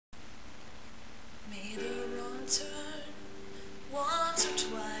Made a wrong turn once or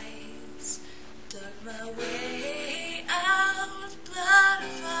twice, dug my way out, blood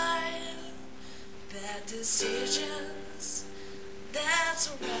and fire, bad decisions,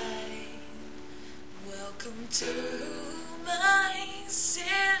 that's alright. Welcome to my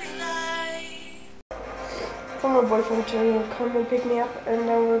silly life. For my boyfriend to come and pick me up, and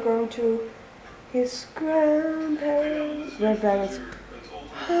then we're going to his grandparents. Oh, God.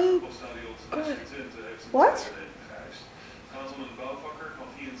 What? Het gaat om een bouwvakker van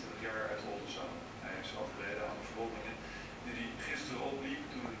 24 jaar uit Oldenzaal. Hij is overleden aan verwondingen die hij gisteren opliep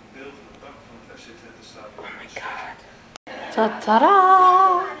toen een deel van het dak van het FC Twente stadion was. Ta-ta-da!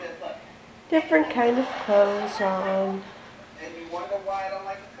 Different kind of clothes on. And you wonder why I don't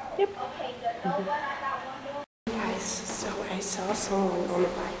like the color? Yep. Guys, so I saw someone on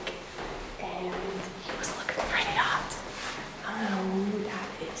a bike and he was looking pretty hot. I don't know who that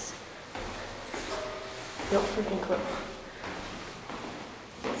is. No freaking clue.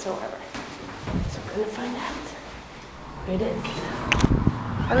 Whatsoever. So I'm gonna find out who it is.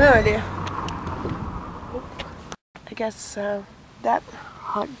 I have no idea. I guess that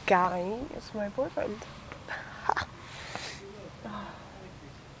hot guy is my boyfriend.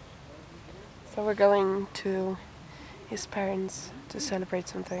 So we're going to his parents to celebrate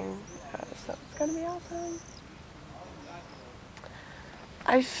something. So it's gonna be awesome.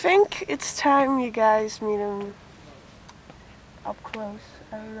 I think it's time you guys meet him up close.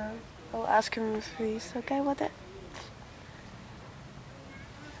 I don't know. I'll ask him if he's okay with it.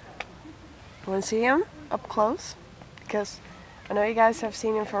 You wanna see him up close? Because I know you guys have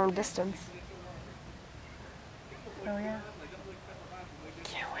seen him from a distance. Oh yeah.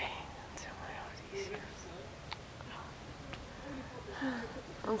 Can't wait until my heart is.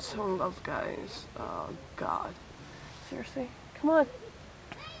 I'm so in love, guys. Oh God. Seriously? Come on.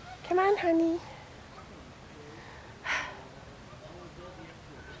 Come on, honey.